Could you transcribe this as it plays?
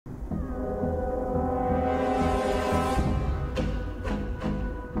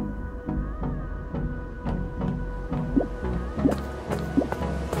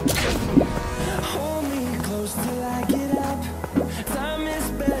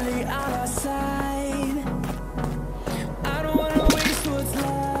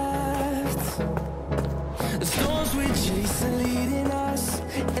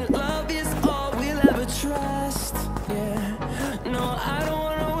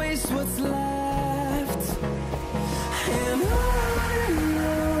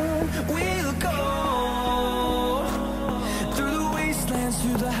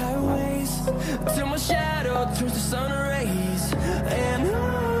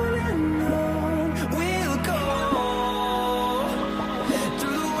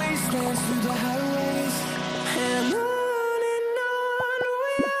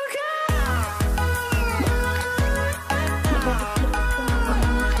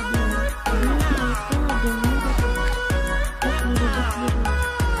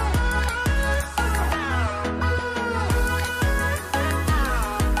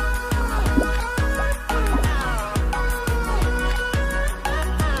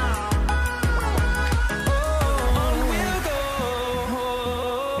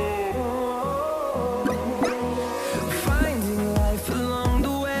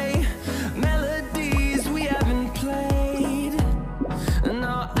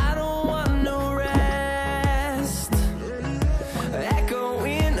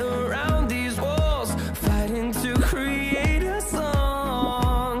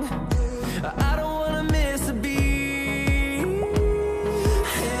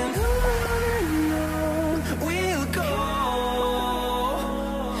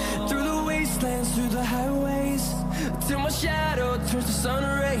sun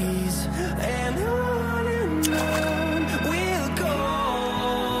rays, and on we'll go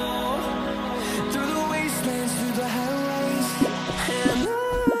through the wastelands, through the highways, and on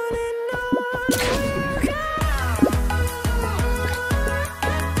we'll go.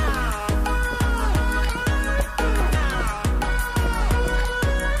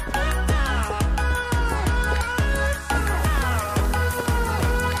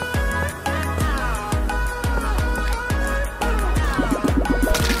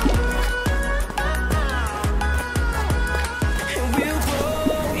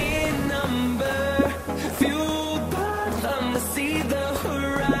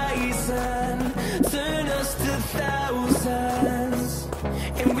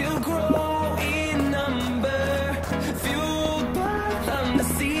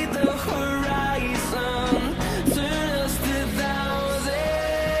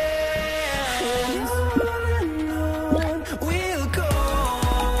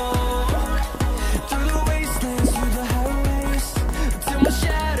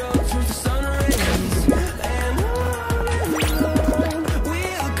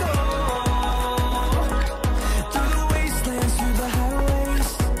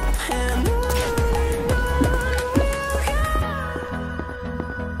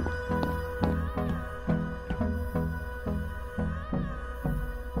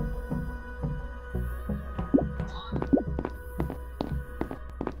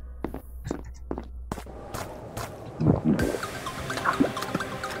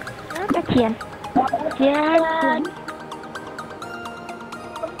 Kasian. Kasian.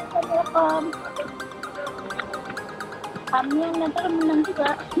 Kami yang nanti menang juga.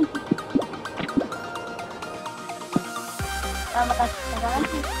 Terima kasih.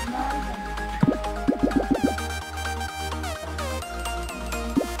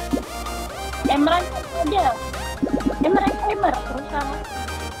 Emerald ada. Emerald berusaha.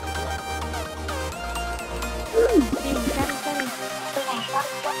 Cari.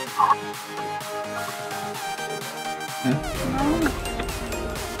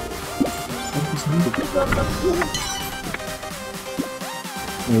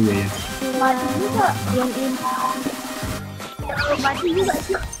 Oh iya ya. Mati juga yang ini. Mati juga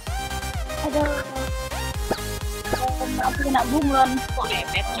sih. Ada aku kena bunglon. Kok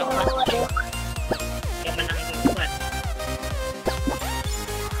hebat coklat. Yang menang itu bukan.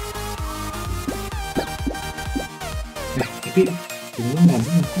 Tapi bunglon nggak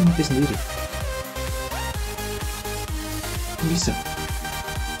bunglon, kok mati sendiri? Kok bisa?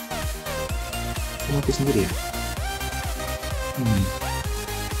 Kok mati sendiri ya?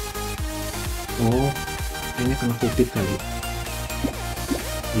 Oh, kayaknya kena kutip kali.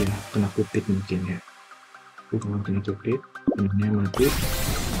 Iya, kena kutip mungkin ya. Bukan kena kutip, ini mati.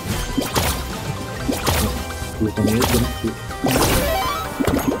 Bukannya itu mati.